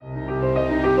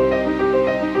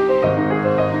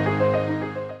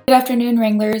Good afternoon,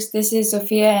 Wranglers. This is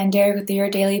Sophia and Derek with your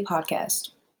daily podcast.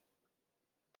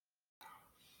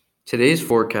 Today's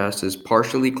forecast is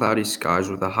partially cloudy skies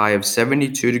with a high of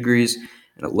 72 degrees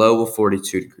and a low of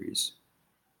 42 degrees.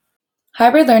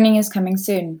 Hybrid learning is coming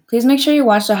soon. Please make sure you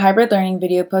watch the hybrid learning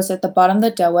video posted at the bottom of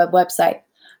the Del Web website.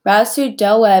 Browse to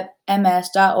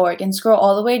delwebms.org and scroll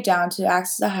all the way down to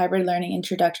access the hybrid learning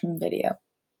introduction video.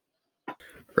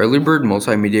 Early Bird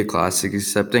Multimedia Class is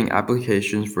accepting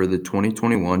applications for the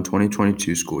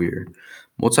 2021-2022 school year.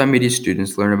 Multimedia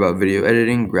students learn about video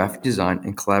editing, graphic design,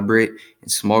 and collaborate in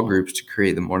small groups to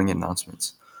create the morning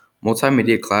announcements.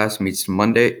 Multimedia class meets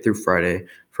Monday through Friday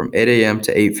from 8 a.m.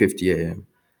 to 8:50 a.m.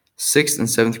 6th and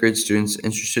 7th grade students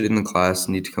interested in the class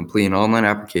need to complete an online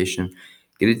application,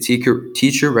 get a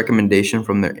teacher recommendation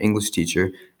from their English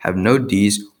teacher, have no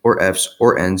D's or F's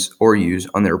or N's or U's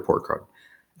on their report card.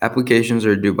 Applications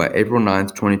are due by April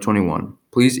 9th, 2021.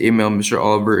 Please email Mr.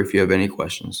 Oliver if you have any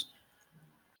questions.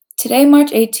 Today,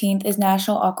 March 18th, is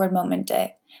National Awkward Moment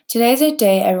Day. Today is a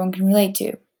day everyone can relate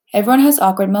to. Everyone has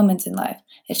awkward moments in life.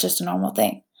 It's just a normal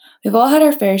thing. We've all had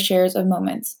our fair shares of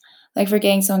moments, like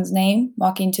forgetting someone's name,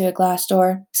 walking to a glass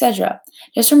door, etc.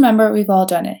 Just remember, we've all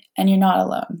done it, and you're not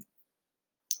alone.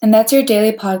 And that's your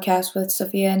daily podcast with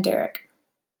Sophia and Derek.